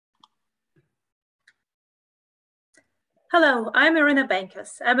Hello, I'm Irina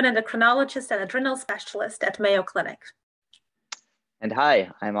Bancos. I'm an endocrinologist and adrenal specialist at Mayo Clinic. And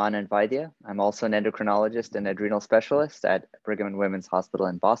hi, I'm Anand Vaidya. I'm also an endocrinologist and adrenal specialist at Brigham and Women's Hospital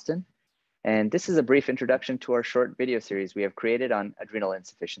in Boston. And this is a brief introduction to our short video series we have created on adrenal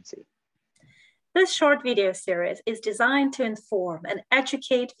insufficiency. This short video series is designed to inform and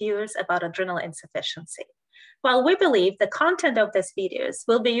educate viewers about adrenal insufficiency. While we believe the content of these videos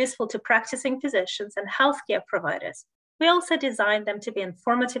will be useful to practicing physicians and healthcare providers, we also designed them to be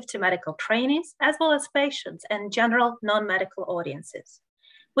informative to medical trainees, as well as patients and general non-medical audiences.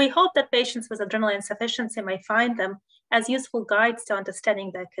 We hope that patients with adrenal insufficiency may find them as useful guides to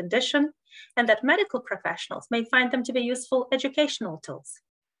understanding their condition, and that medical professionals may find them to be useful educational tools.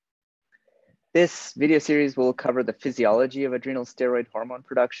 This video series will cover the physiology of adrenal steroid hormone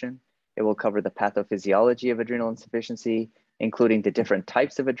production. It will cover the pathophysiology of adrenal insufficiency, including the different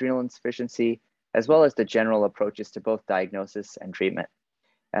types of adrenal insufficiency, as well as the general approaches to both diagnosis and treatment.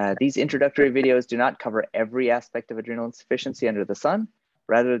 These introductory videos do not cover every aspect of adrenal insufficiency under the sun.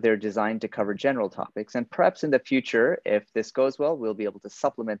 Rather, they're designed to cover general topics. And perhaps in the future, if this goes well, we'll be able to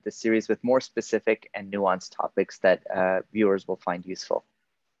supplement this series with more specific and nuanced topics that viewers will find useful.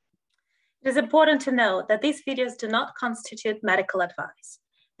 It is important to note that these videos do not constitute medical advice.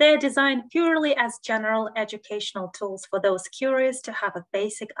 They are designed purely as general educational tools for those curious to have a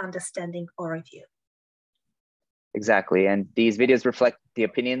basic understanding or review. Exactly, and these videos reflect the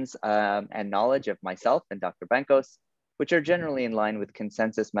opinions and knowledge of myself and Dr. Bancos, which are generally in line with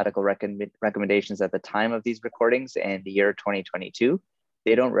consensus medical recommendations at the time of these recordings in the year 2022.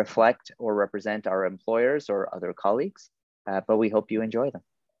 They don't reflect or represent our employers or other colleagues, but we hope you enjoy them.